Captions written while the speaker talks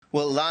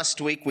Well, last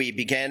week we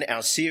began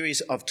our series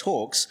of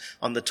talks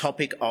on the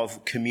topic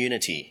of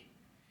community.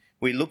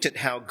 We looked at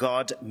how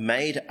God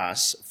made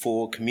us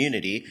for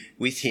community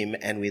with him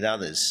and with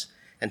others.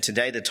 And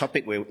today the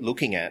topic we're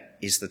looking at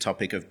is the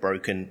topic of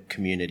broken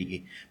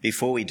community.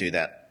 Before we do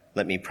that,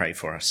 let me pray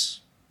for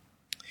us.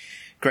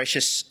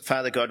 Gracious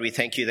Father God, we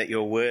thank you that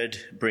your word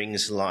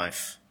brings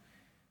life.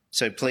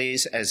 So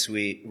please, as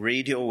we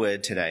read your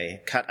word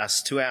today, cut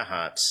us to our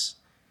hearts,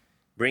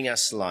 bring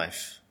us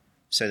life,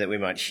 so that we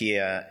might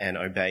hear and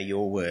obey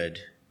your word.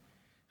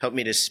 Help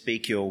me to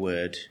speak your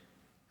word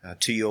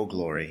to your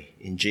glory.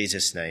 In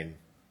Jesus' name,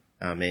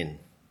 amen.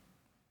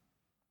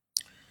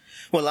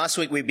 Well, last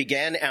week we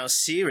began our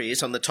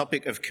series on the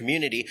topic of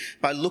community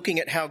by looking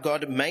at how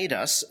God made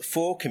us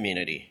for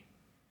community.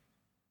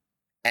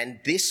 And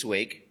this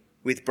week,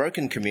 with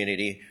broken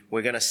community,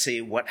 we're going to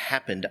see what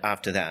happened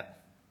after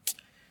that.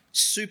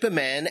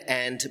 Superman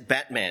and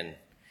Batman.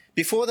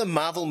 Before the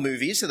Marvel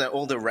movies that are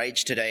all the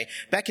rage today,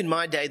 back in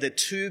my day, the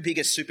two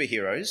biggest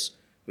superheroes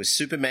were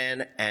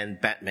Superman and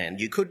Batman.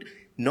 You could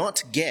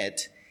not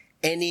get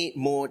any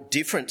more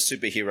different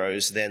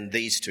superheroes than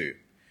these two.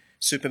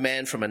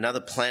 Superman from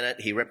another planet,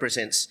 he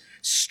represents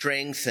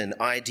strength and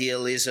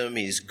idealism,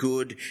 he's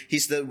good.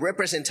 He's the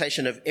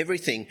representation of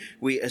everything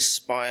we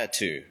aspire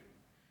to.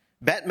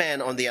 Batman,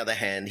 on the other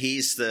hand,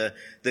 he's the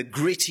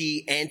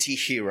gritty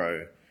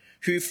anti-hero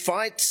who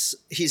fights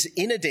his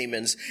inner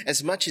demons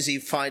as much as he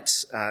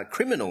fights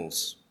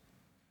criminals.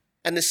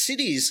 And the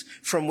cities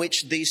from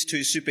which these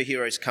two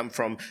superheroes come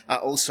from are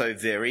also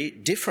very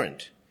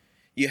different.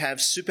 You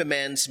have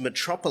Superman's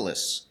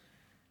metropolis,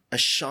 a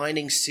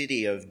shining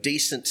city of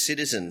decent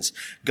citizens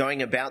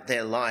going about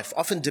their life,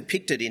 often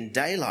depicted in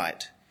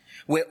daylight,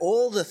 where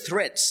all the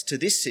threats to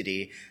this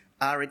city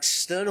are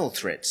external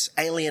threats,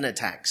 alien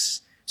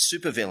attacks,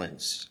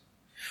 supervillains.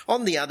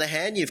 On the other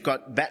hand, you've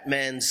got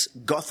Batman's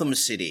Gotham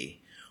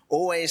City,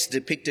 always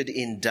depicted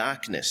in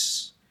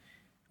darkness,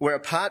 where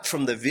apart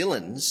from the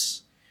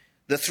villains,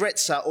 the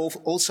threats are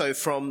also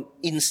from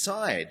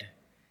inside,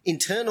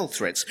 internal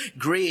threats,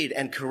 greed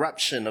and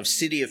corruption of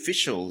city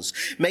officials,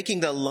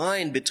 making the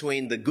line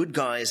between the good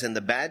guys and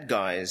the bad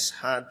guys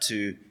hard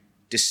to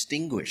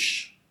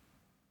distinguish.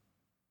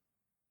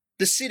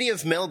 The city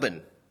of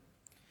Melbourne.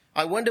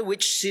 I wonder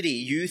which city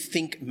you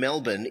think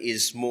Melbourne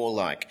is more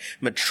like,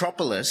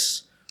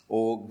 Metropolis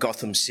or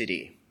Gotham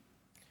City.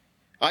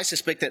 I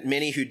suspect that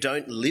many who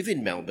don't live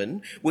in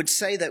Melbourne would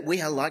say that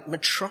we are like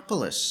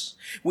Metropolis.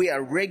 We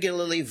are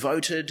regularly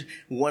voted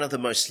one of the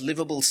most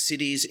livable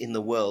cities in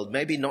the world,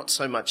 maybe not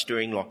so much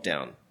during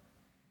lockdown.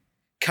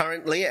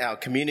 Currently, our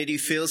community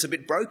feels a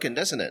bit broken,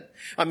 doesn't it?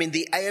 I mean,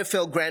 the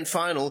AFL Grand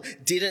Final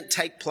didn't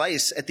take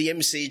place at the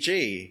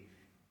MCG.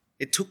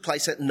 It took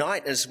place at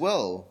night as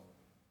well.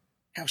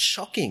 How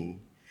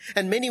shocking.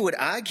 And many would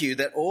argue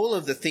that all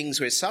of the things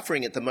we're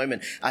suffering at the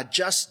moment are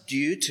just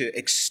due to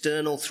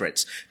external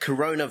threats,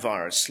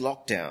 coronavirus,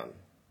 lockdown.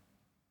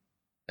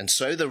 And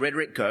so the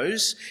rhetoric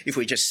goes, if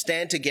we just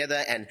stand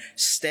together and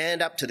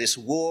stand up to this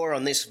war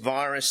on this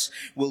virus,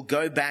 we'll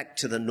go back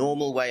to the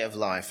normal way of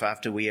life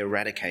after we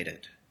eradicate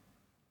it.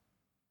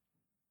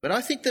 But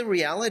I think the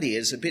reality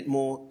is a bit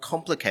more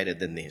complicated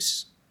than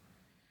this.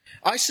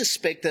 I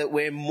suspect that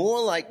we're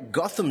more like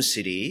Gotham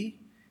City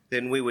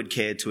than we would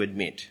care to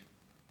admit.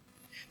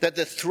 That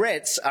the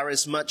threats are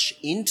as much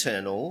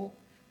internal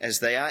as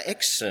they are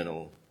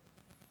external.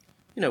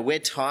 You know, we're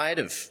tired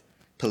of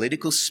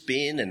political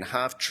spin and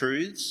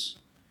half-truths.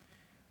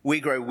 We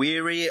grow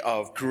weary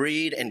of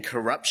greed and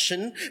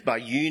corruption by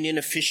union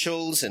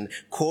officials and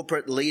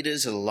corporate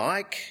leaders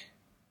alike.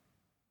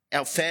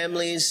 Our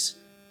families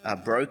are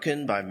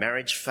broken by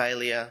marriage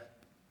failure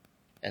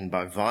and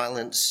by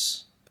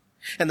violence.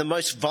 And the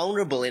most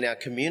vulnerable in our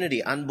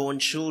community, unborn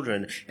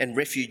children and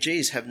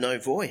refugees, have no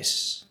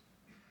voice.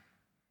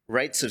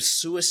 Rates of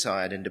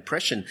suicide and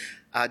depression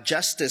are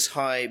just as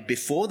high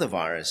before the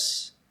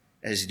virus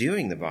as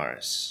during the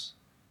virus.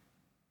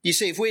 You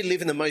see, if we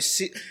live in the most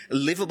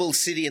livable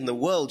city in the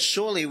world,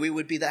 surely we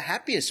would be the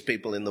happiest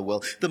people in the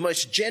world, the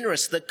most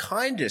generous, the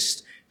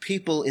kindest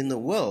people in the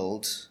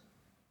world.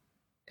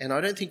 And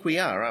I don't think we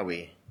are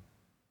we?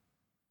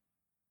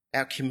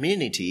 Our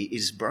community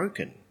is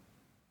broken.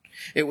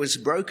 It was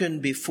broken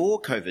before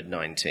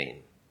COVID-19.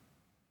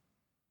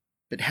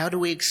 But how do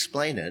we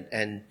explain it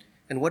and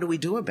what do we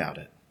do about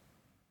it?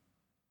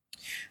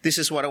 This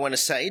is what I want to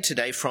say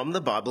today from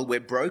the Bible. We're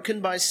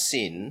broken by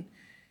sin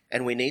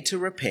and we need to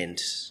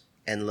repent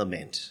and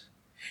lament.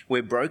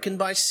 We're broken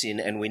by sin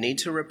and we need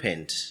to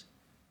repent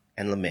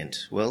and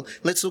lament. Well,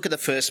 let's look at the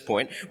first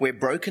point. We're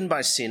broken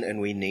by sin and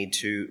we need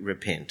to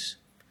repent.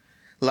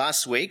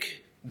 Last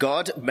week,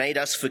 God made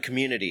us for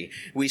community.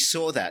 We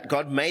saw that.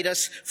 God made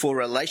us for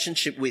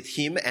relationship with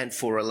him and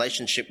for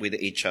relationship with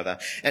each other.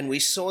 And we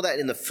saw that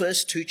in the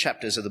first two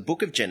chapters of the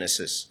book of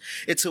Genesis.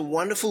 It's a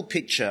wonderful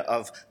picture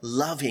of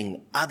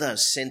loving,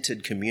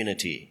 other-centered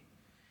community.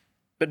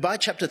 But by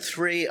chapter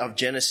 3 of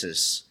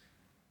Genesis,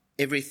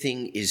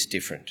 everything is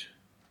different.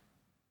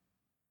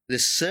 The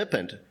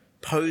serpent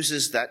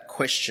poses that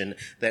question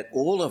that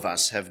all of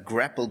us have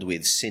grappled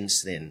with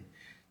since then.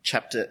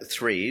 Chapter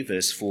 3,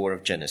 verse 4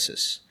 of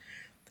Genesis.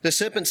 The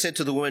serpent said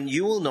to the woman,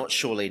 "You will not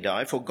surely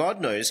die, for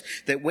God knows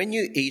that when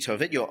you eat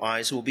of it, your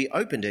eyes will be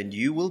opened, and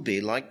you will be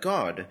like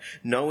God,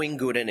 knowing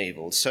good and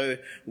evil." So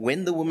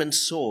when the woman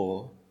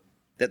saw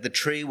that the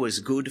tree was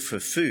good for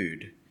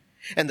food,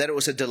 and that it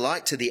was a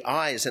delight to the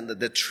eyes, and that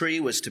the tree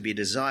was to be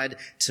desired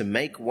to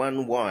make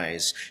one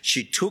wise,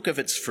 she took of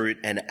its fruit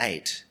and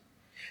ate.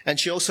 And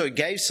she also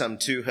gave some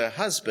to her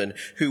husband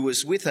who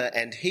was with her,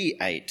 and he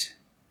ate.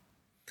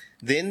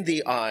 Then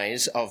the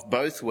eyes of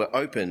both were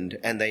opened,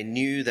 and they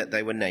knew that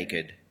they were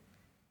naked.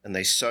 And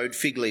they sewed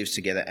fig leaves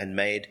together and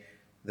made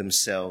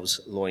themselves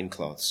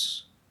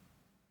loincloths.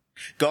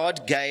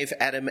 God gave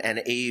Adam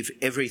and Eve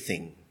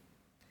everything,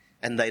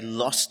 and they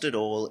lost it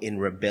all in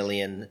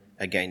rebellion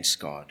against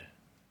God.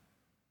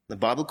 The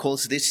Bible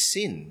calls this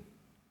sin.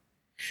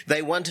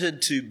 They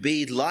wanted to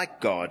be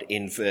like God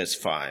in verse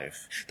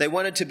 5. They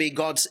wanted to be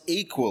God's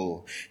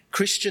equal.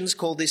 Christians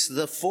call this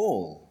the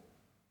fall.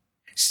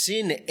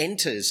 Sin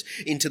enters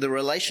into the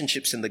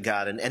relationships in the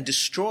garden and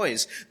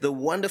destroys the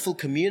wonderful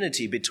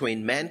community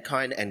between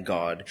mankind and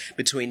God,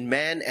 between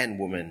man and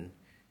woman,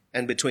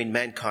 and between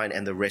mankind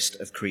and the rest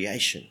of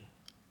creation.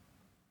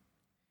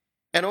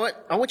 And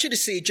I want you to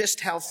see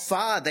just how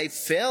far they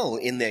fell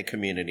in their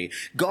community.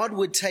 God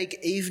would take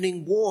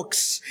evening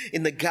walks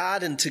in the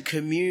garden to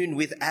commune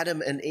with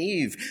Adam and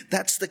Eve.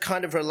 That's the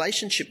kind of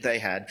relationship they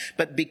had.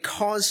 But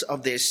because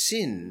of their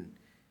sin,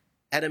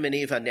 Adam and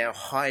Eve are now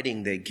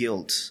hiding their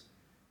guilt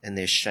and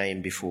their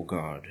shame before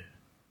God.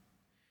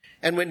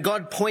 And when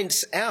God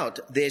points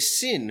out their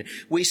sin,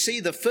 we see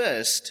the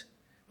first,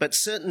 but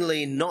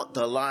certainly not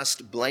the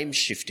last blame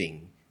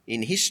shifting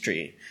in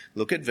history.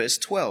 Look at verse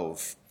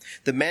 12.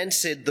 The man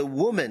said, "The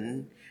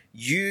woman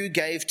you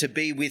gave to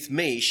be with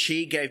me,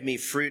 she gave me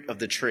fruit of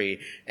the tree,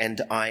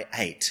 and I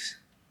ate."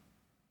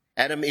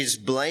 Adam is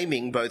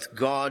blaming both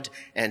God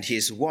and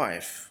his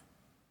wife.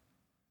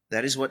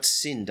 That is what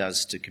sin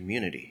does to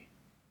community.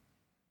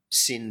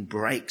 Sin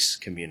breaks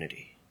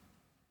community.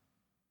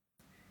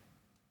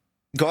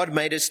 God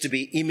made us to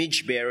be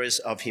image bearers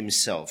of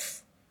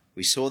himself.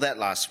 We saw that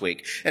last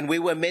week. And we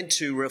were meant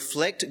to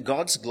reflect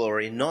God's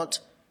glory, not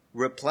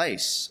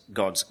replace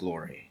God's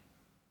glory.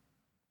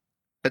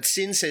 But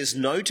sin says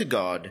no to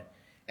God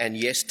and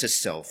yes to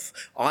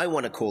self. I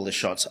want to call the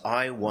shots.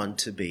 I want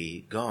to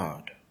be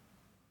God.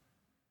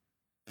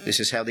 This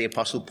is how the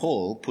Apostle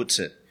Paul puts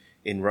it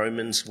in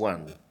Romans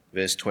 1,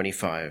 verse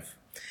 25.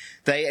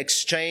 They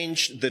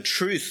exchanged the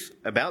truth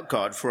about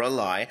God for a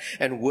lie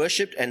and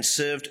worshipped and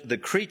served the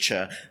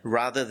creature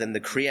rather than the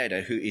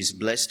Creator, who is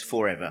blessed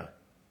forever.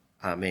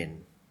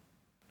 Amen.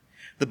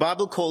 The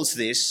Bible calls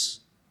this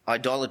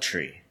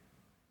idolatry.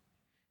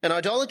 And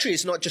idolatry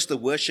is not just the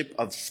worship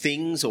of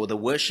things or the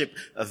worship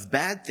of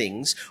bad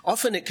things.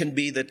 Often it can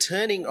be the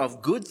turning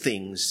of good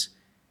things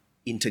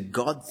into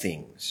God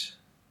things.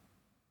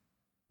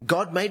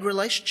 God made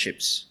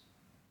relationships.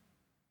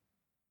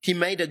 He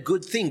made a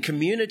good thing.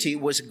 Community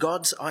was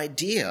God's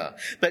idea,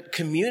 but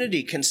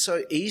community can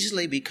so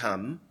easily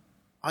become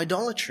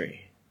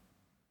idolatry.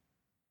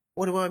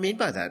 What do I mean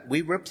by that?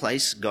 We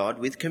replace God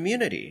with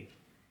community.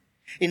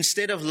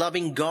 Instead of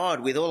loving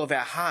God with all of our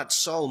heart,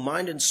 soul,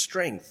 mind, and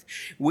strength,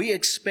 we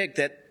expect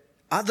that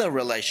other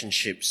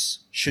relationships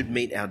should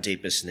meet our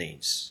deepest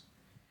needs.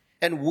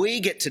 And we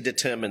get to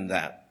determine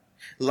that.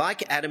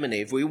 Like Adam and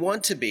Eve, we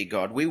want to be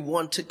God. We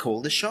want to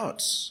call the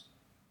shots.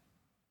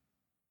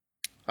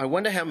 I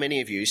wonder how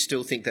many of you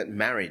still think that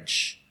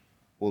marriage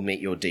will meet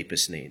your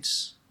deepest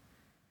needs.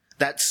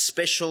 That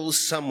special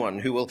someone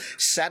who will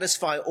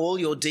satisfy all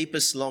your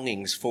deepest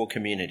longings for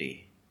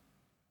community.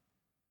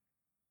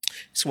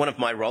 It's one of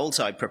my roles.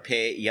 I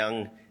prepare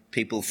young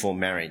people for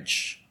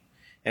marriage.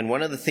 And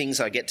one of the things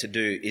I get to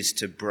do is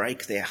to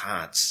break their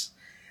hearts.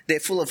 They're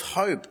full of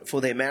hope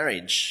for their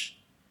marriage.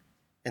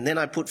 And then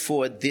I put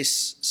forward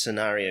this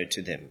scenario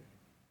to them.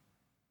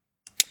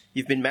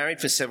 You've been married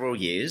for several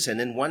years, and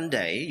then one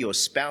day your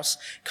spouse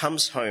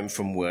comes home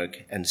from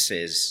work and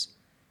says,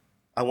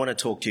 "I want to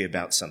talk to you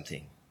about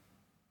something.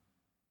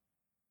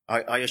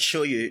 I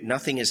assure you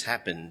nothing has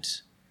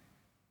happened,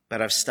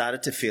 but I've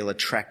started to feel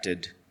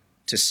attracted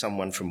to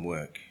someone from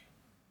work.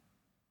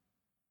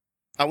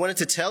 I wanted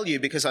to tell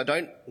you because I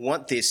don't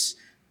want this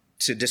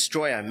to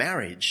destroy our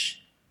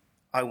marriage.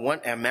 I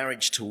want our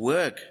marriage to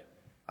work.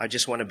 I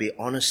just want to be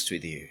honest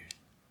with you."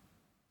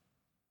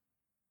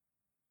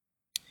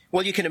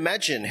 Well, you can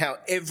imagine how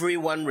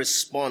everyone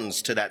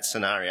responds to that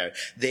scenario.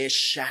 They're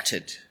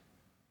shattered.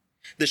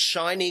 The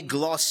shiny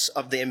gloss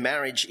of their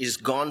marriage is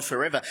gone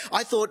forever.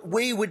 I thought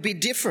we would be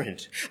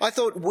different. I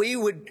thought we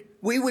would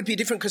be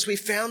different because we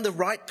found the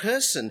right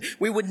person.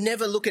 We would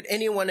never look at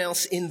anyone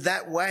else in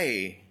that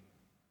way.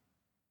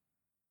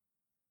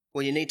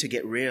 Well, you need to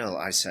get real,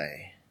 I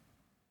say,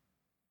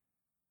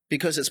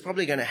 because it's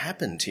probably going to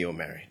happen to your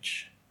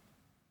marriage.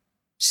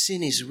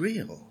 Sin is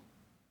real.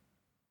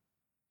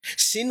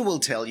 Sin will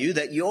tell you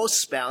that your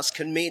spouse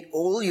can meet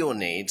all your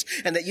needs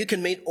and that you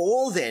can meet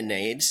all their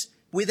needs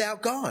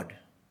without God.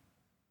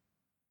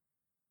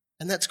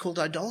 And that's called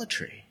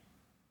idolatry.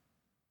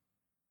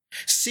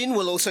 Sin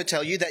will also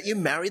tell you that you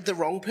married the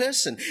wrong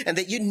person and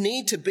that you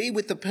need to be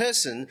with the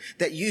person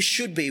that you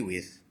should be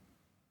with.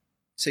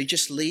 So you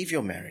just leave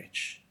your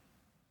marriage.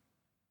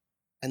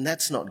 And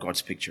that's not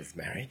God's picture of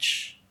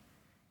marriage.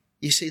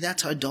 You see,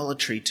 that's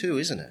idolatry too,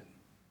 isn't it?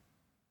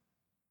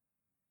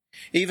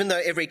 Even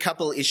though every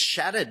couple is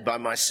shattered by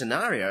my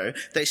scenario,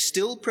 they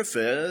still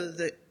prefer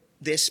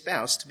their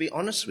spouse to be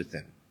honest with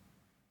them.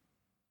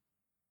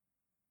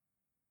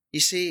 You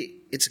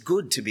see, it's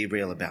good to be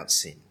real about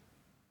sin.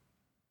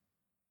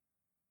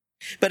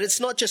 But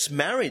it's not just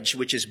marriage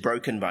which is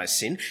broken by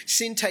sin.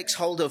 Sin takes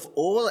hold of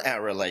all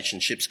our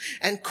relationships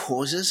and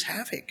causes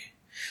havoc.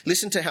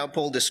 Listen to how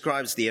Paul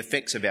describes the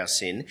effects of our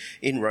sin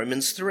in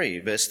Romans 3,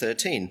 verse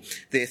 13.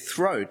 Their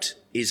throat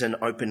is an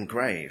open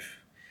grave.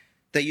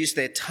 They use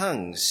their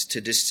tongues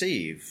to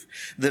deceive.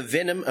 The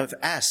venom of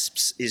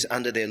asps is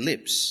under their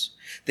lips.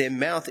 Their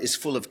mouth is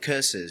full of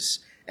curses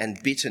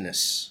and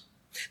bitterness.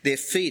 Their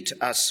feet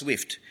are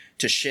swift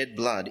to shed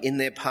blood. In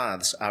their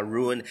paths are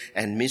ruin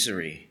and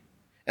misery.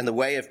 And the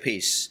way of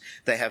peace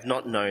they have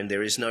not known.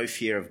 There is no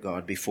fear of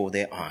God before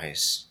their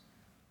eyes.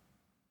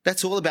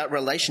 That's all about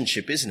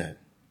relationship, isn't it?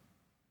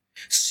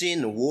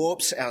 Sin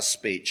warps our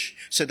speech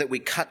so that we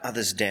cut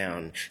others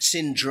down.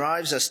 Sin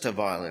drives us to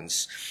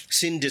violence.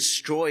 Sin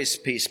destroys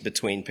peace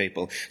between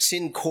people.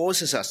 Sin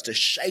causes us to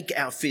shake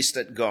our fist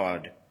at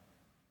God.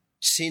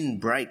 Sin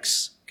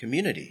breaks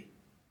community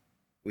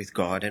with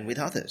God and with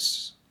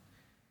others.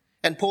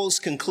 And Paul's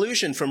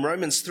conclusion from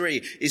Romans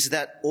 3 is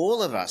that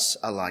all of us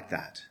are like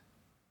that.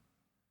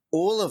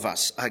 All of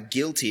us are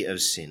guilty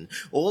of sin.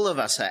 All of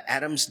us are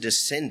Adam's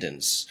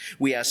descendants.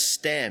 We are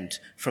stamped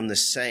from the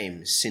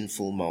same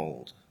sinful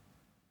mold.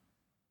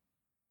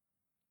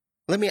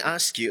 Let me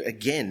ask you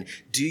again,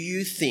 do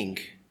you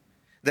think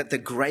that the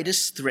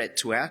greatest threat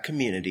to our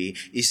community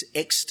is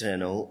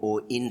external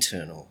or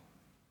internal?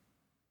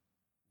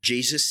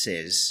 Jesus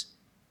says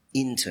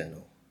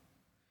internal.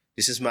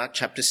 This is Mark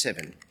chapter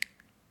 7.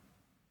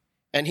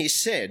 And he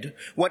said,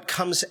 what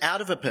comes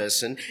out of a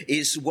person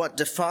is what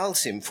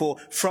defiles him. For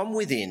from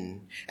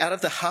within, out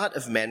of the heart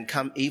of man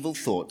come evil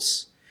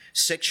thoughts,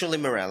 sexual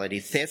immorality,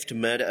 theft,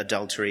 murder,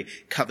 adultery,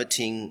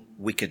 coveting,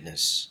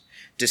 wickedness,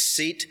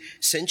 deceit,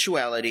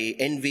 sensuality,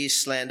 envy,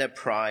 slander,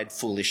 pride,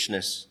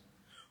 foolishness.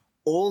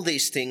 All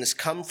these things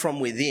come from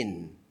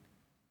within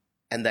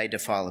and they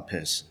defile a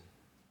person.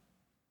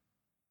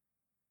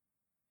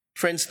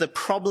 Friends, the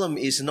problem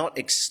is not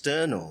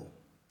external.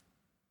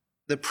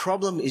 The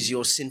problem is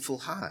your sinful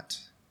heart.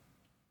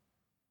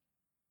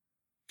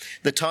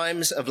 The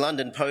Times of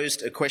London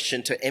posed a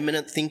question to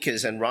eminent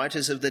thinkers and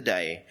writers of the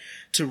day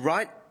to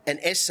write an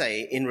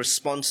essay in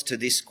response to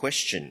this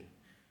question: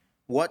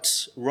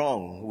 what's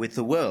wrong with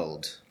the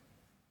world?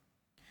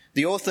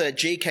 The author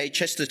G.K.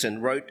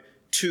 Chesterton wrote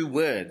 2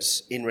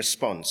 words in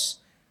response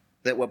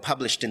that were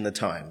published in the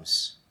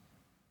Times: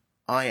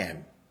 I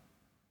am.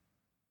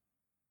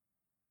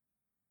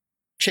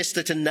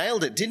 Chesterton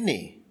nailed it, didn't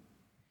he?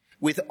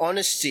 With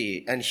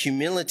honesty and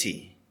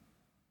humility.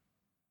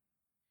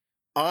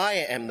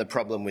 I am the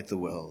problem with the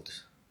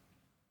world.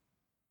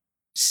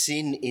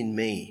 Sin in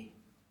me.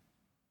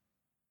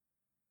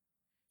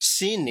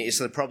 Sin is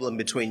the problem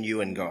between you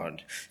and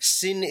God.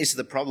 Sin is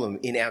the problem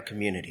in our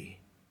community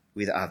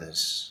with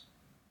others.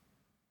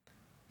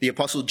 The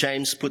Apostle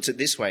James puts it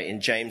this way in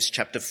James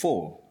chapter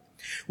 4.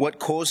 What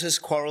causes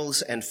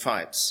quarrels and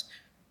fights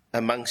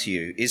amongst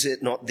you? Is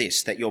it not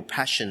this, that your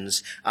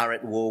passions are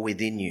at war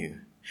within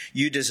you?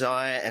 You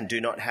desire and do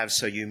not have,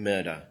 so you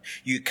murder.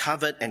 You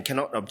covet and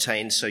cannot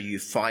obtain, so you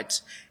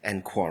fight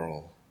and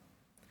quarrel.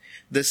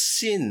 The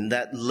sin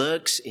that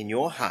lurks in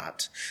your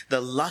heart,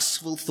 the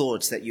lustful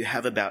thoughts that you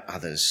have about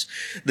others,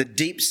 the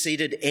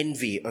deep-seated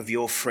envy of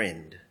your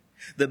friend,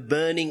 the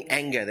burning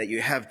anger that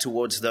you have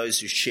towards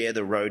those who share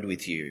the road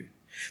with you,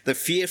 the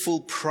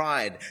fearful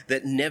pride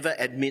that never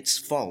admits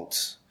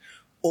fault,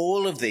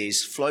 all of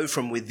these flow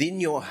from within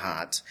your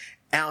heart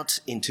out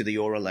into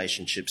your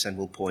relationships and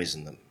will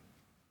poison them.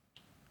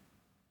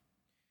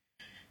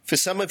 For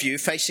some of you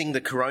facing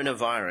the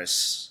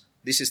coronavirus,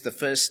 this is the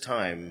first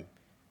time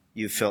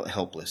you've felt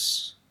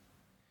helpless.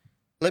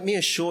 Let me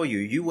assure you,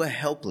 you were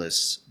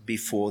helpless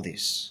before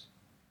this.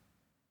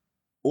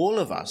 All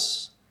of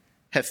us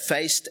have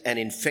faced an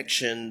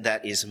infection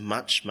that is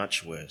much,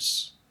 much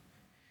worse.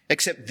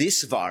 Except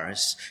this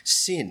virus,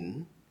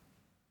 sin,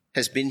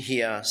 has been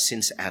here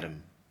since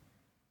Adam.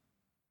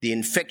 The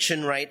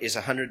infection rate is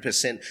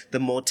 100%. The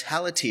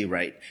mortality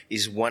rate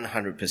is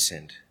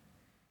 100%.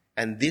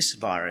 And this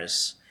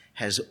virus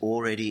has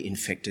already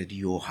infected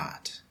your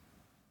heart.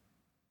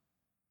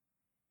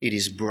 It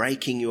is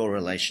breaking your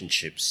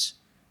relationships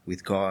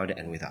with God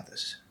and with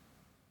others.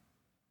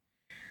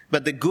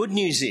 But the good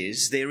news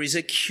is there is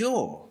a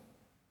cure.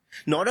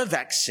 Not a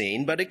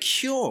vaccine, but a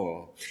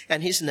cure.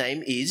 And his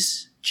name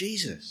is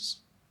Jesus.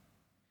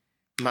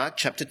 Mark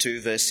chapter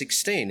 2, verse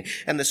 16.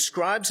 And the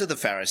scribes of the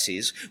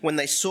Pharisees, when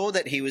they saw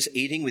that he was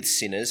eating with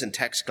sinners and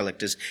tax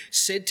collectors,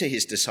 said to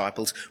his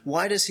disciples,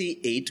 "Why does he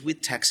eat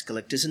with tax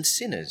collectors and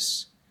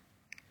sinners?"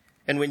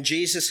 And when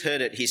Jesus heard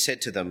it, he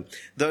said to them,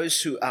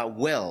 "Those who are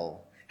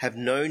well have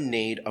no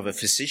need of a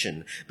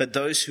physician, but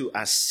those who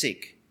are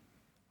sick.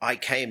 I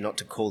came not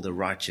to call the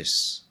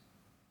righteous,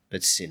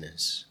 but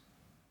sinners."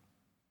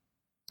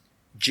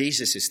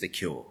 Jesus is the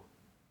cure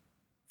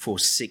for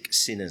sick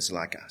sinners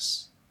like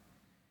us.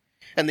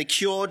 And the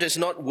cure does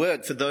not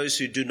work for those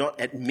who do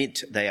not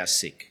admit they are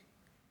sick.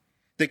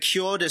 The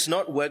cure does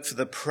not work for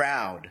the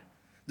proud,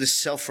 the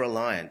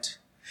self-reliant.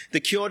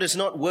 The cure does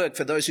not work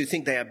for those who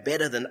think they are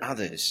better than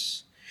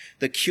others.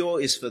 The cure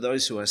is for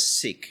those who are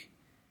sick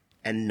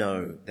and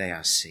know they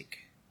are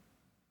sick.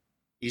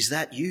 Is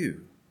that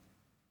you?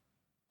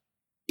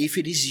 If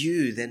it is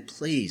you, then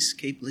please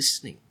keep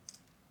listening.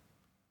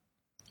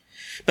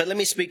 But let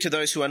me speak to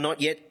those who are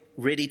not yet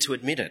ready to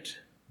admit it.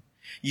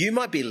 You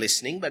might be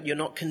listening, but you're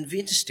not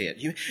convinced yet.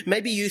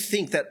 Maybe you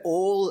think that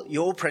all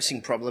your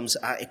pressing problems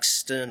are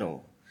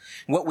external.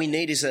 What we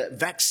need is a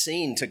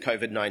vaccine to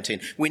COVID-19.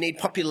 We need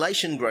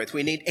population growth.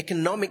 We need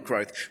economic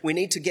growth. We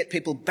need to get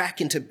people back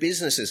into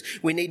businesses.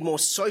 We need more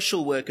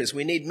social workers.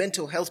 We need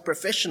mental health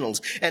professionals.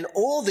 And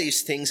all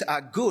these things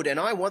are good, and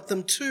I want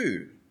them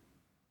too.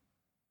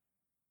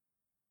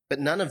 But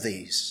none of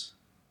these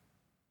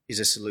is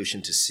a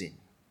solution to sin.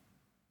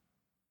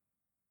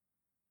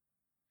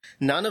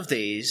 None of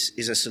these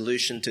is a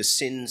solution to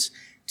sin's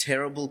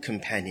terrible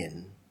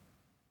companion,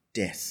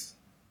 death.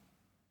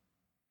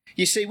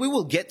 You see, we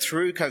will get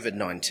through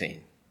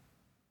COVID-19,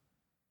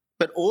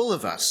 but all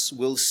of us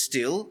will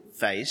still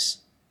face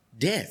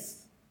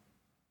death.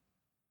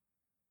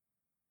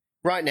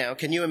 Right now,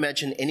 can you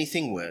imagine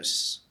anything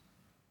worse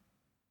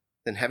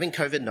than having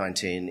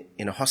COVID-19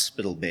 in a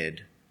hospital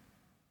bed,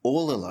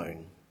 all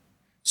alone,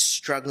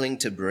 struggling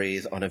to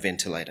breathe on a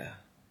ventilator,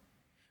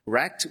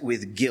 racked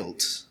with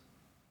guilt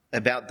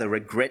about the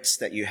regrets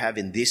that you have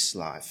in this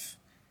life,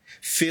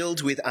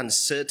 filled with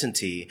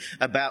uncertainty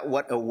about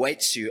what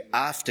awaits you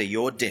after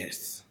your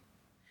death?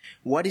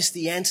 What is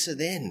the answer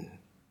then?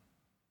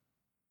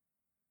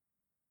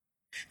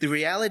 The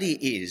reality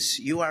is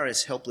you are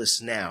as helpless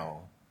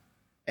now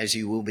as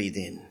you will be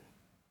then.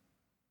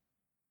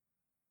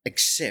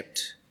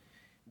 Except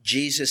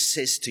Jesus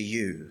says to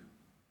you,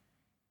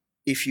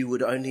 if you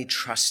would only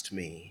trust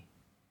me,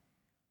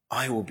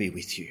 I will be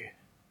with you.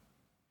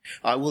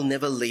 I will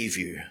never leave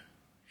you.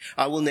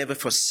 I will never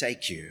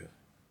forsake you.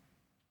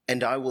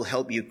 And I will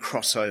help you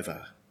cross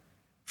over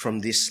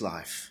from this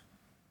life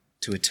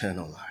to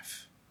eternal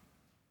life.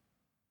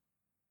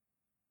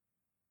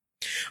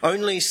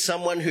 Only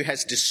someone who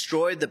has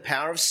destroyed the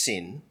power of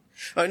sin,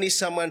 only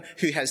someone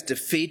who has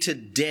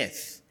defeated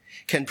death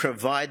can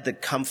provide the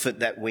comfort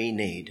that we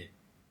need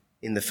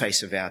in the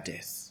face of our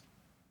death.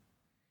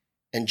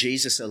 And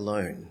Jesus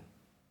alone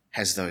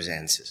has those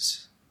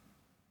answers.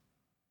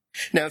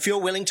 Now, if you're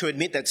willing to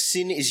admit that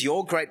sin is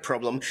your great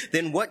problem,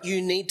 then what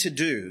you need to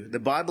do, the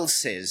Bible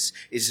says,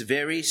 is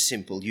very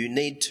simple. You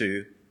need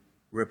to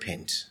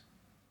repent.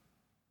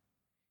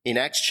 In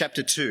Acts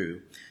chapter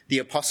 2, the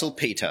Apostle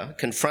Peter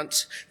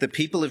confronts the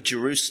people of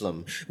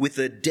Jerusalem with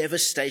the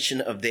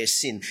devastation of their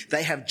sin.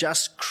 They have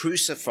just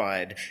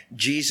crucified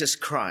Jesus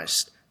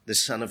Christ, the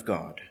Son of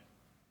God.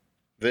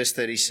 Verse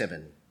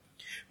 37,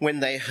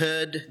 when they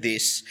heard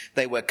this,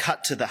 they were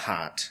cut to the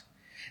heart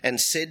and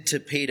said to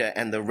Peter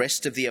and the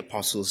rest of the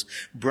apostles,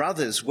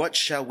 "Brothers, what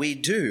shall we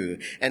do?"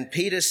 And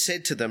Peter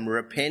said to them,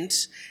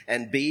 "Repent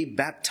and be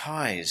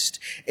baptized,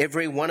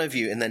 every one of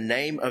you, in the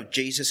name of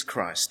Jesus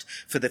Christ,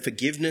 for the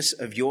forgiveness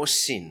of your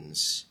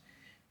sins,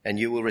 and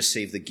you will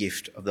receive the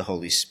gift of the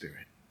Holy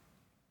Spirit."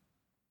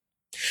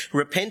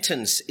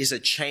 Repentance is a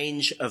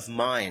change of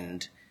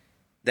mind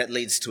that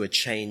leads to a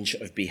change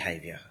of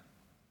behavior.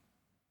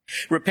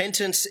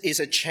 Repentance is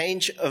a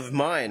change of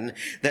mind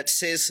that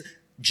says,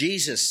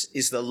 Jesus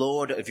is the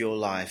Lord of your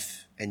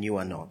life and you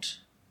are not.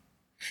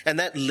 And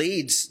that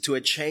leads to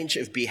a change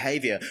of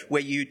behavior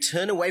where you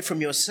turn away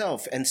from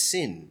yourself and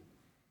sin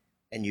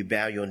and you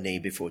bow your knee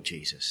before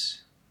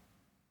Jesus.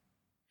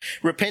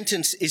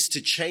 Repentance is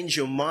to change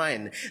your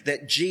mind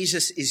that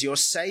Jesus is your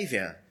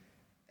Savior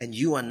and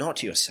you are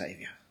not your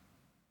Savior.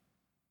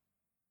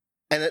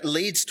 And it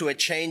leads to a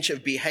change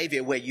of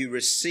behavior where you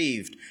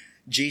received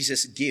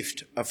Jesus'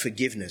 gift of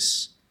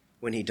forgiveness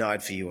when he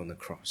died for you on the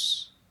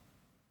cross.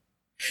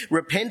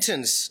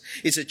 Repentance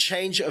is a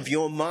change of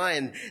your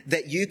mind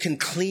that you can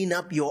clean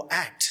up your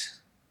act.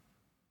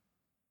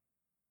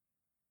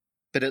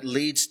 But it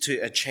leads to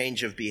a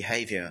change of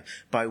behavior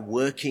by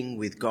working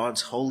with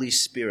God's Holy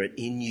Spirit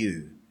in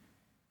you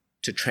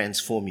to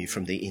transform you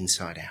from the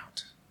inside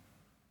out.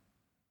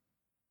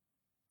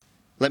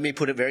 Let me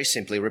put it very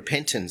simply.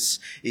 Repentance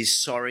is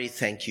sorry,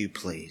 thank you,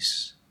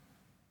 please.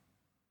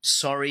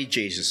 Sorry,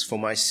 Jesus, for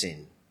my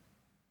sin.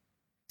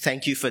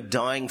 Thank you for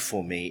dying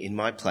for me in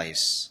my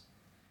place.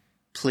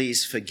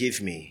 Please forgive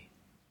me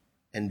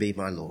and be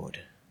my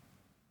Lord.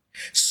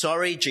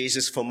 Sorry,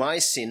 Jesus, for my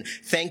sin.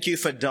 Thank you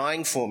for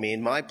dying for me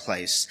in my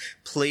place.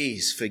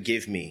 Please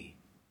forgive me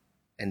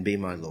and be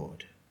my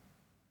Lord.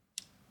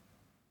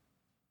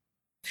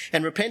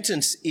 And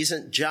repentance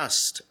isn't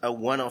just a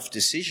one-off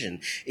decision.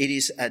 It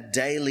is a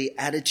daily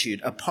attitude,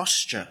 a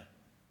posture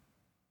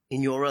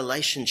in your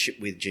relationship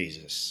with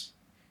Jesus.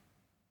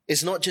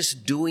 It's not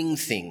just doing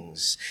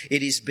things,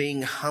 it is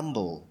being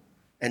humble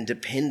and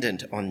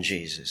dependent on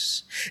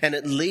Jesus. And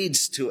it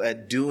leads to a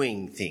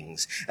doing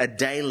things, a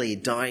daily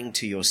dying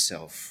to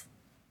yourself,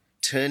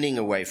 turning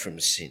away from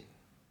sin,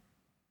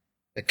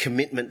 a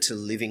commitment to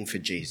living for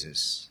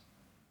Jesus.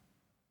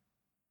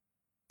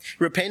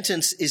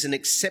 Repentance is an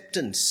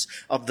acceptance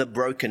of the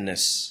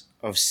brokenness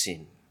of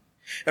sin,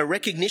 a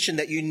recognition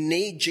that you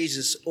need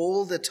Jesus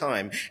all the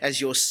time as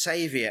your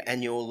Saviour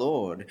and your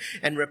Lord.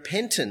 And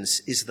repentance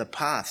is the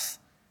path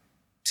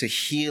to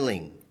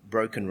healing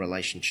broken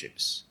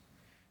relationships.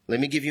 Let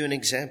me give you an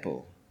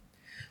example.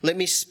 Let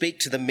me speak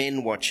to the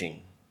men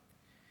watching.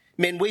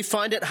 Men, we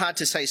find it hard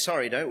to say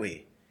sorry, don't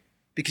we?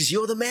 Because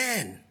you're the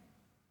man.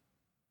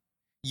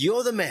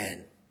 You're the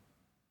man.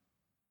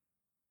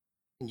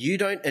 You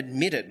don't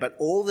admit it, but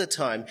all the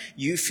time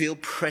you feel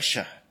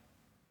pressure.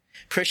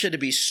 Pressure to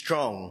be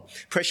strong,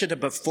 pressure to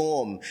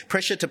perform,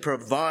 pressure to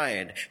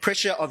provide,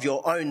 pressure of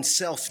your own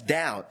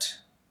self-doubt.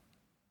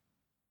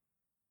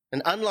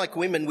 And unlike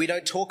women, we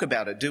don't talk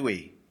about it, do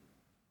we?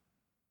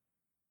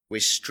 We're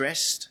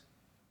stressed,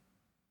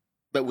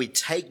 but we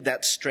take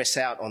that stress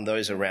out on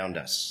those around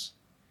us.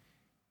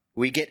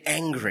 We get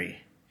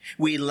angry.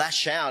 We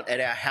lash out at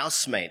our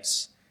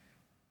housemates,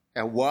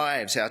 our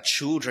wives, our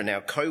children,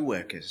 our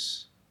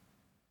co-workers.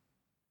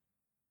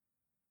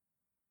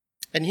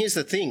 And here's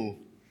the thing,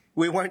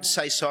 we won't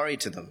say sorry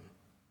to them.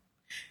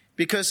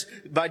 Because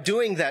by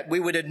doing that, we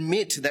would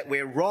admit that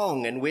we're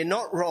wrong, and we're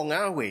not wrong,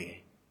 are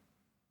we?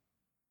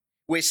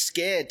 We're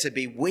scared to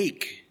be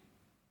weak.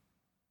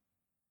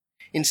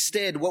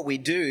 Instead, what we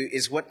do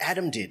is what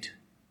Adam did.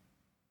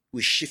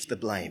 We shift the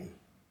blame.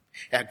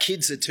 Our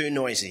kids are too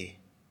noisy.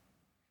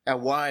 Our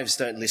wives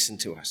don't listen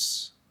to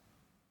us.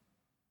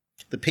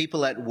 The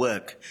people at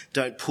work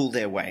don't pull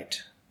their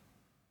weight.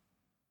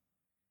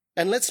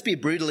 And let's be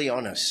brutally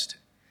honest.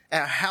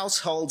 Our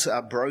households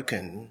are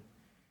broken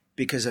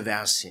because of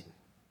our sin.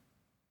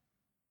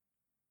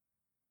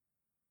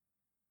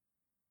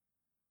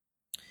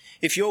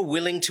 If you're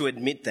willing to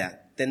admit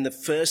that, then the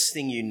first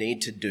thing you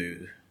need to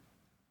do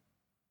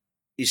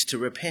is to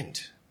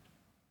repent.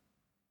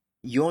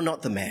 You're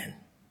not the man.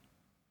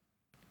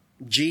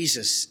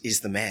 Jesus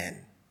is the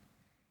man,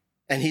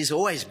 and he's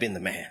always been the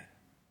man.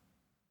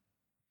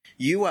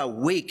 You are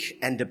weak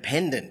and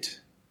dependent.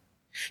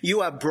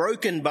 You are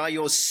broken by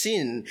your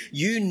sin.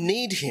 You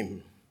need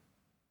him.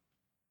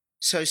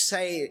 So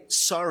say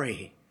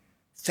sorry,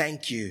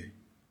 thank you,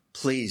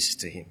 please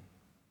to him.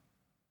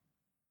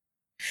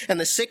 And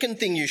the second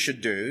thing you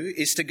should do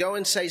is to go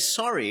and say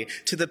sorry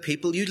to the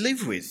people you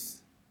live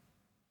with.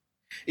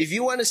 If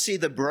you want to see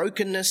the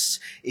brokenness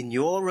in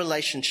your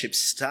relationships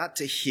start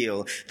to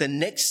heal, the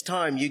next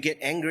time you get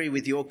angry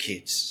with your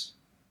kids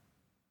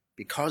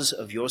because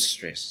of your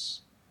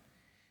stress,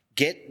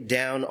 get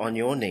down on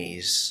your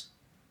knees,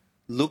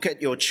 look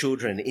at your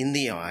children in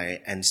the eye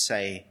and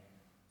say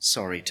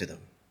sorry to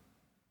them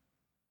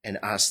and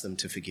ask them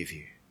to forgive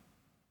you.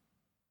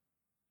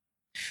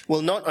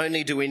 Well, not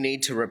only do we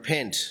need to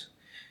repent,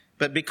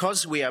 but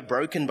because we are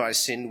broken by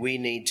sin, we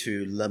need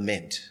to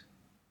lament.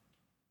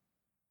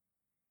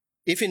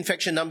 If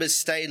infection numbers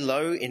stay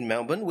low in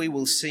Melbourne, we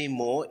will see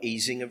more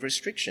easing of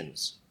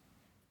restrictions.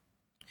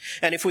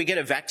 And if we get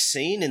a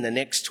vaccine in the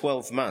next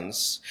 12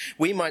 months,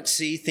 we might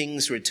see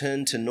things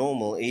return to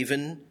normal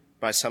even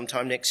by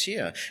sometime next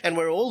year. And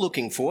we're all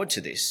looking forward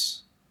to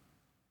this.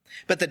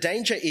 But the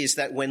danger is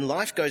that when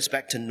life goes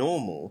back to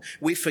normal,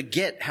 we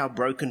forget how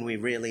broken we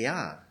really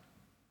are,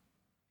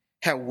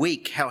 how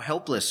weak, how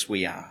helpless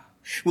we are.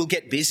 We'll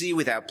get busy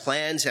with our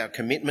plans, our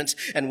commitments,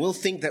 and we'll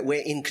think that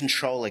we're in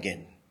control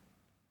again.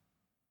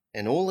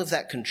 And all of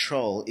that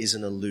control is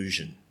an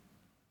illusion.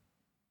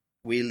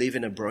 We live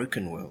in a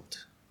broken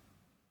world.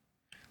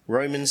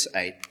 Romans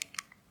 8,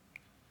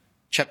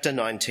 chapter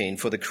 19,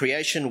 for the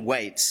creation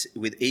waits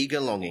with eager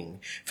longing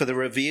for the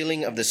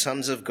revealing of the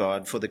sons of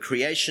God, for the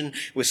creation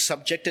was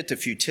subjected to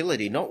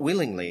futility, not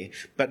willingly,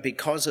 but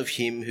because of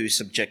him who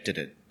subjected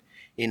it,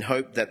 in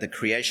hope that the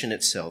creation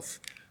itself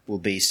will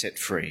be set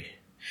free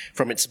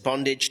from its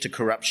bondage to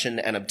corruption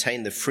and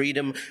obtain the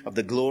freedom of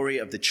the glory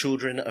of the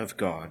children of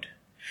God.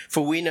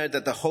 For we know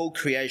that the whole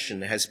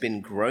creation has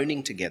been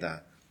groaning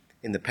together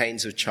in the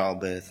pains of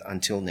childbirth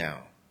until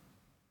now.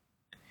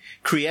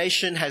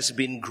 Creation has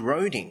been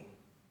groaning,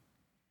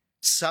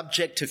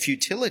 subject to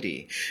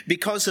futility.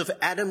 Because of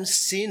Adam's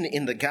sin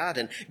in the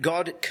garden,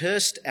 God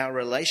cursed our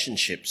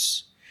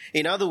relationships.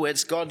 In other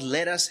words, God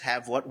let us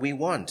have what we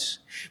want.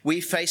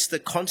 We face the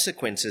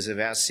consequences of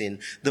our sin.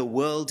 The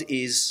world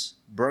is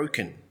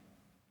broken.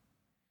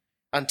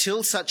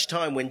 Until such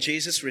time when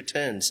Jesus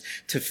returns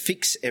to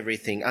fix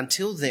everything,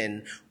 until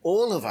then,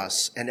 all of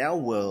us and our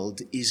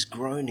world is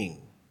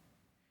groaning.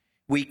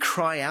 We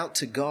cry out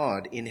to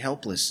God in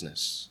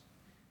helplessness.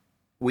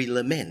 We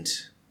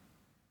lament.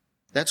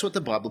 That's what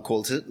the Bible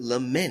calls it,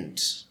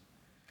 lament.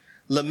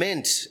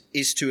 Lament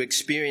is to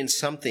experience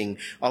something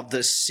of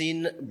the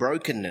sin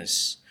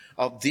brokenness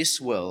of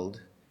this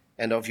world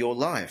and of your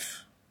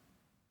life.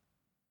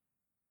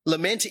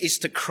 Lament is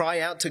to cry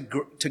out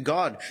to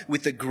God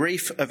with the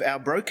grief of our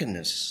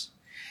brokenness.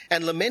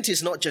 And lament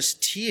is not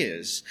just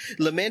tears.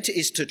 Lament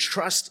is to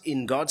trust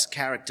in God's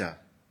character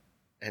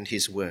and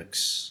his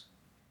works.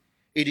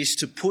 It is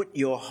to put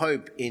your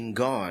hope in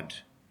God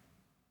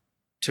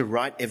to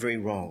right every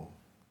wrong.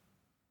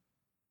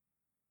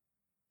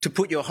 To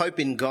put your hope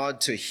in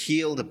God to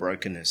heal the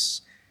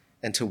brokenness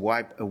and to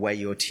wipe away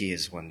your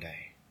tears one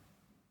day.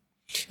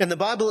 And the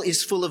Bible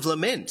is full of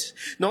lament.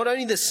 Not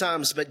only the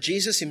Psalms, but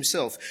Jesus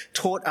himself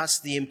taught us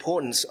the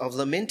importance of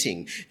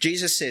lamenting.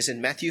 Jesus says in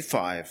Matthew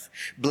 5,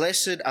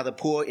 "Blessed are the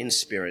poor in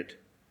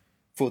spirit,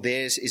 for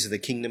theirs is the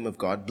kingdom of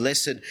God.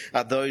 Blessed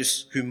are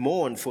those who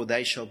mourn, for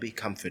they shall be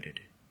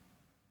comforted."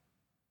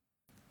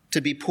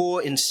 To be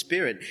poor in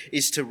spirit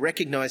is to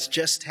recognize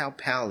just how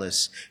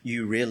powerless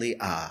you really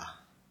are.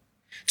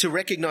 To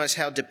recognize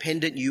how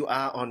dependent you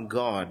are on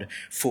God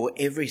for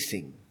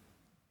everything.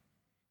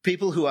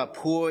 People who are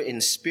poor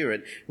in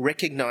spirit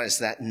recognize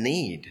that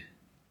need.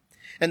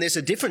 And there's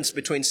a difference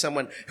between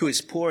someone who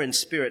is poor in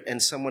spirit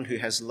and someone who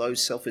has low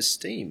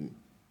self-esteem.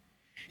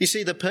 You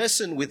see, the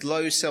person with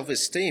low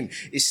self-esteem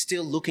is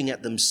still looking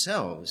at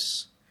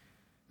themselves.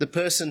 The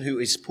person who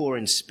is poor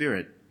in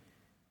spirit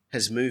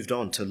has moved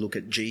on to look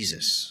at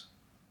Jesus.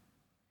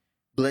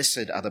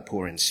 Blessed are the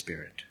poor in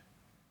spirit.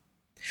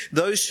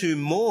 Those who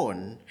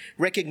mourn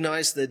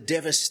recognize the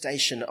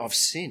devastation of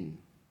sin,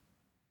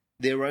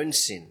 their own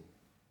sin,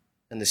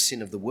 and the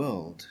sin of the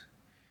world.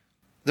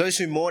 Those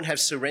who mourn have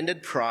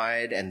surrendered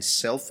pride and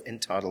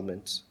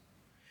self-entitlement.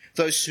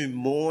 Those who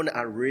mourn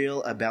are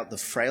real about the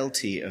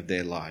frailty of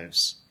their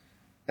lives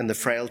and the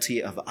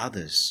frailty of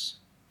others.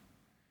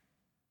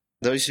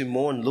 Those who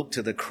mourn look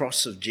to the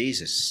cross of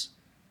Jesus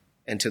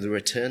and to the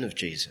return of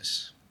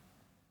Jesus.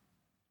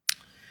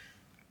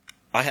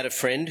 I had a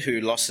friend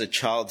who lost a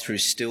child through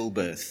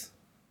stillbirth,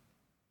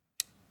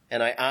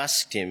 and I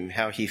asked him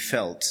how he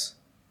felt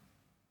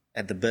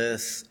at the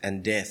birth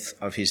and death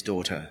of his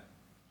daughter.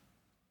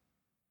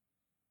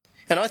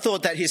 And I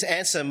thought that his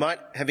answer might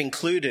have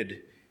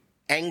included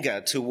anger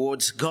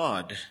towards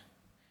God,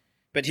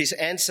 but his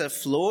answer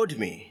floored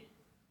me.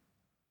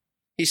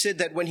 He said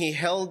that when he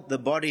held the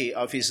body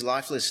of his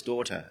lifeless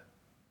daughter,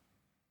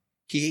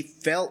 he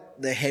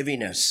felt the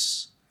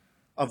heaviness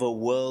of a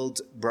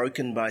world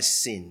broken by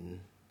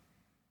sin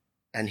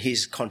and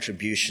his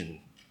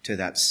contribution to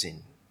that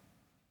sin.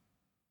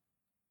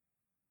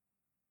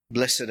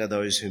 Blessed are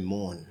those who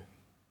mourn.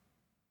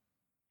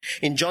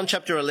 In John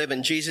chapter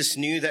 11, Jesus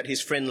knew that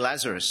his friend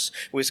Lazarus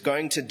was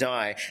going to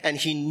die, and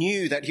he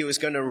knew that he was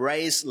going to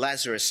raise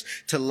Lazarus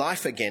to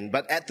life again.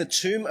 But at the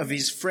tomb of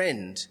his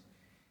friend,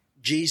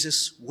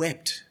 Jesus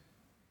wept.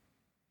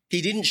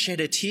 He didn't shed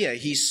a tear.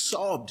 He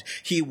sobbed.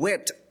 He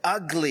wept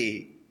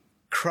ugly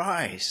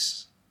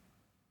cries.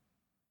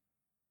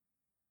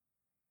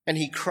 And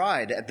he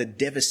cried at the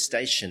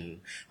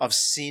devastation of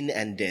sin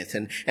and death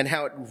and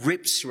how it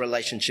rips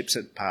relationships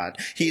apart.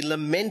 He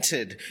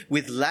lamented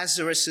with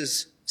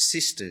Lazarus'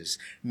 sisters,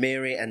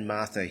 Mary and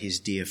Martha, his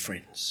dear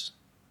friends.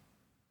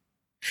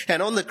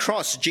 And on the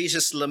cross,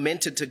 Jesus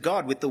lamented to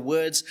God with the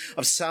words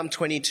of Psalm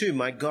 22,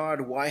 "My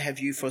God, why have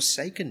you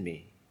forsaken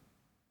me?"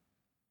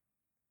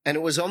 And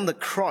it was on the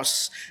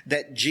cross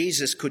that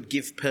Jesus could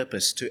give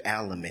purpose to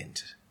our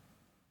lament.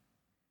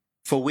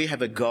 For we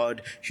have a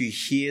God who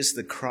hears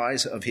the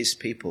cries of his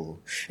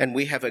people, and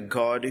we have a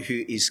God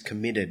who is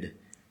committed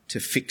to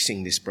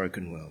fixing this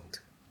broken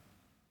world.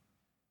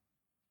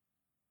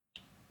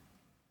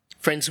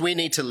 Friends, we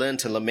need to learn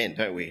to lament,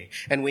 don't we?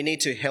 And we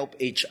need to help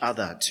each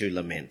other to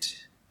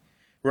lament.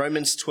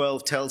 Romans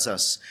 12 tells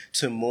us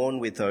to mourn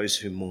with those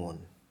who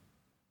mourn.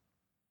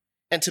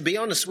 And to be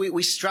honest,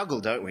 we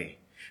struggle, don't we?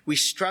 We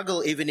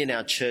struggle even in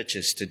our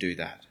churches to do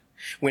that.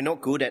 We're not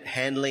good at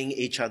handling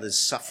each other's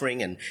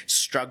suffering and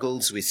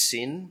struggles with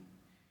sin.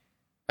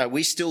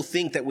 We still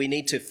think that we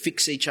need to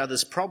fix each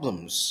other's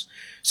problems.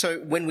 So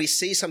when we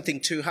see something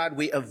too hard,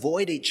 we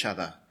avoid each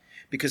other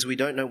because we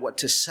don't know what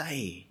to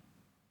say.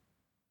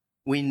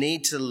 We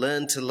need to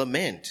learn to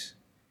lament.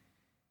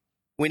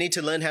 We need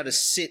to learn how to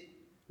sit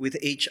with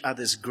each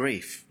other's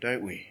grief,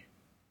 don't we?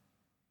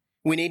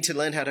 We need to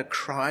learn how to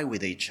cry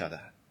with each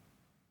other.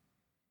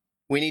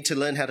 We need to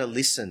learn how to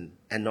listen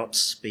and not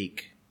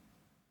speak.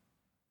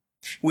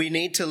 We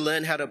need to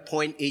learn how to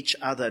point each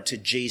other to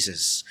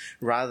Jesus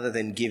rather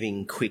than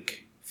giving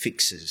quick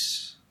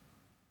fixes.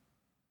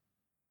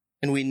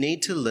 And we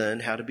need to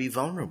learn how to be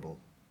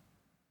vulnerable,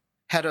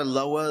 how to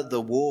lower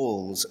the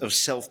walls of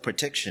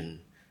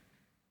self-protection,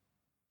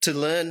 to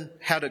learn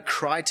how to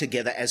cry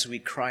together as we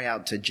cry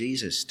out to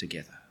Jesus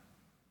together,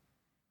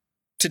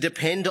 to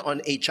depend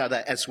on each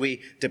other as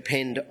we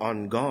depend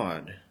on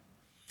God.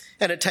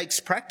 And it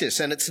takes practice,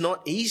 and it's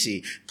not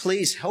easy.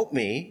 Please help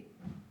me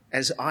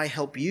as I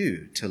help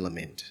you to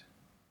lament.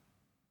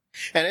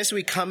 And as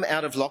we come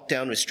out of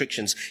lockdown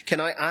restrictions,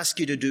 can I ask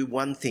you to do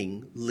one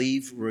thing?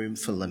 Leave room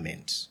for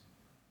lament.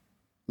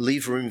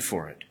 Leave room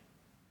for it.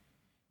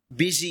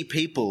 Busy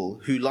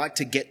people who like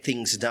to get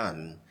things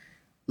done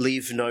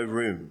leave no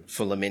room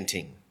for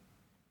lamenting.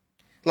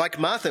 Like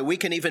Martha, we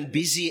can even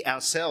busy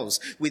ourselves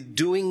with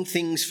doing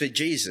things for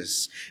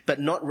Jesus, but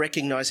not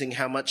recognizing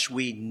how much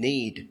we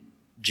need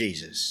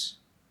Jesus.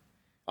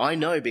 I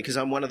know because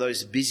I'm one of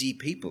those busy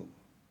people.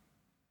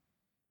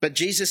 But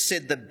Jesus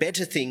said the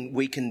better thing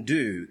we can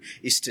do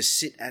is to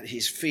sit at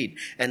his feet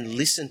and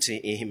listen to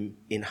him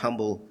in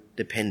humble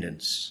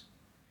dependence.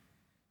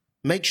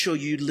 Make sure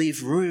you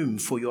leave room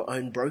for your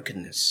own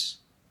brokenness.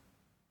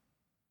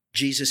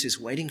 Jesus is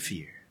waiting for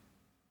you.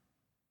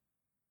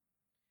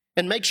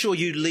 And make sure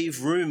you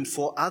leave room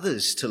for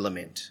others to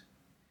lament.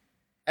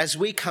 As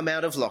we come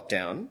out of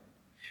lockdown,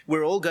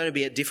 we're all going to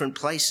be at different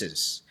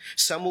places.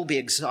 Some will be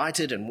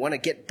excited and want to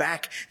get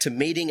back to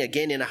meeting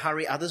again in a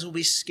hurry. Others will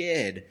be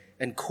scared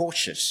and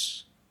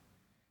cautious.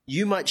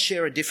 You might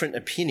share a different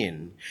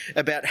opinion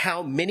about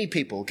how many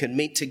people can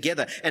meet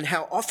together and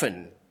how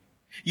often.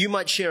 You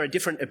might share a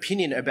different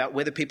opinion about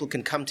whether people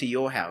can come to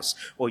your house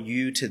or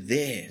you to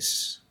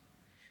theirs.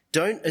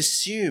 Don't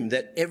assume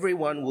that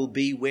everyone will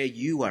be where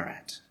you are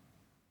at.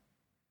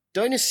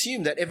 Don't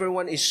assume that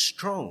everyone is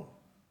strong,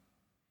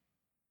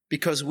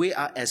 because we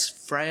are as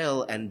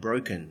frail and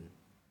broken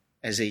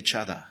as each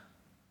other.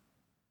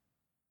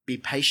 Be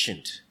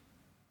patient.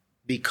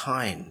 Be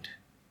kind.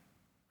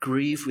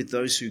 Grieve with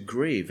those who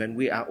grieve, and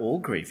we are all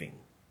grieving.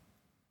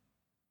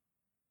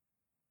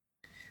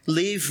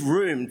 Leave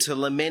room to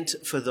lament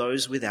for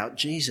those without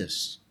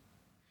Jesus.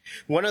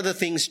 One of the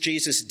things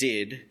Jesus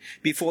did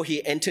before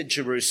he entered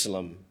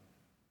Jerusalem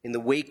in the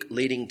week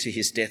leading to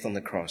his death on the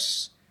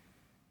cross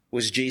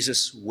was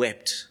Jesus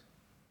wept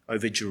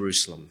over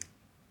Jerusalem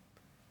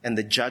and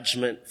the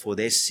judgment for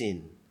their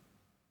sin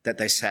that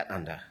they sat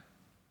under.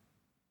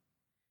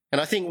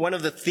 And I think one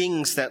of the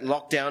things that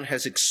lockdown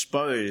has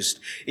exposed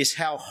is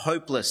how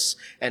hopeless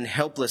and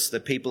helpless the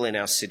people in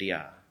our city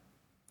are.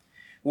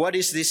 What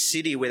is this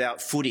city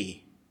without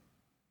footy?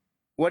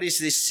 What is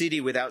this city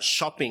without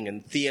shopping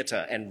and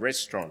theatre and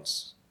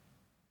restaurants?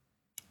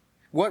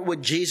 What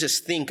would Jesus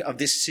think of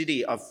this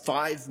city of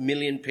 5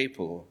 million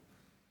people?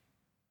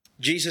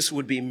 Jesus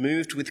would be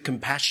moved with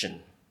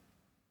compassion.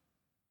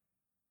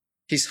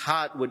 His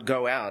heart would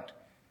go out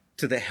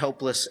to the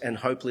helpless and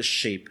hopeless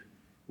sheep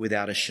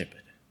without a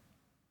shepherd.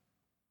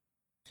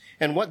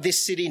 And what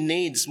this city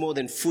needs more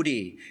than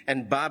footy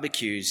and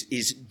barbecues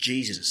is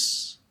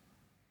Jesus.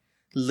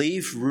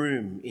 Leave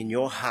room in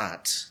your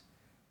heart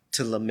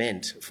to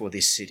lament for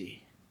this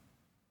city.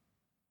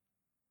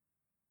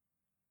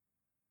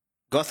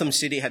 Gotham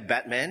City had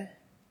Batman.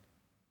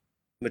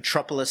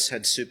 Metropolis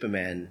had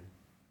Superman.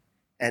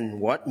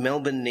 And what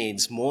Melbourne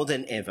needs more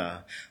than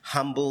ever,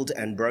 humbled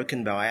and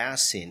broken by our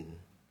sin,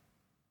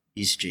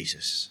 is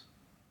Jesus.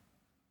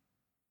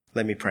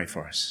 Let me pray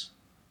for us.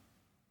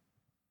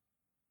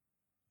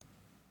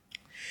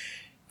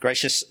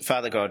 Gracious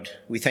Father God,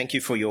 we thank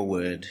you for your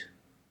word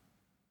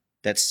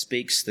that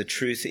speaks the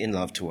truth in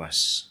love to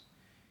us.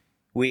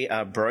 We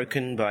are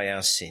broken by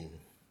our sin,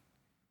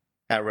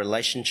 our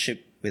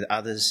relationship with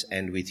others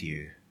and with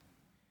you.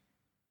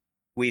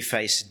 We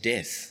face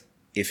death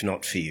if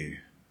not for you.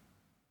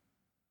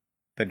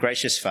 But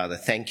gracious Father,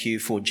 thank you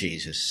for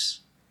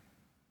Jesus,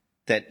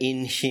 that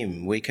in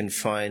him we can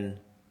find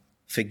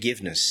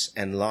forgiveness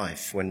and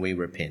life when we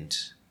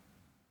repent.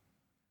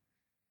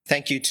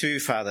 Thank you too,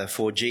 Father,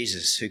 for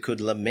Jesus, who could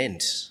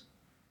lament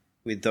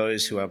with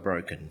those who are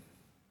broken.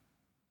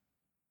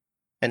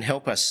 And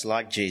help us,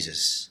 like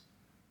Jesus,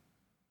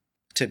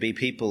 to be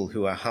people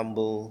who are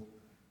humble.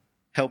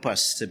 Help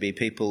us to be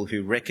people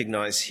who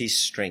recognize his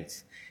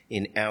strength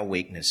in our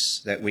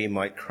weakness, that we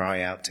might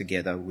cry out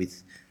together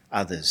with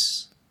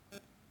others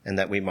and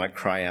that we might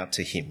cry out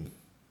to him.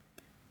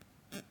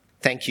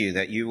 Thank you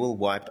that you will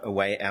wipe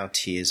away our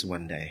tears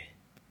one day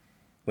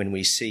when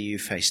we see you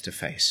face to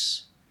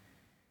face.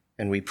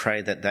 And we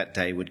pray that that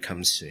day would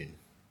come soon.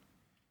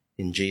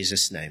 In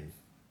Jesus' name,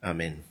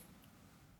 amen.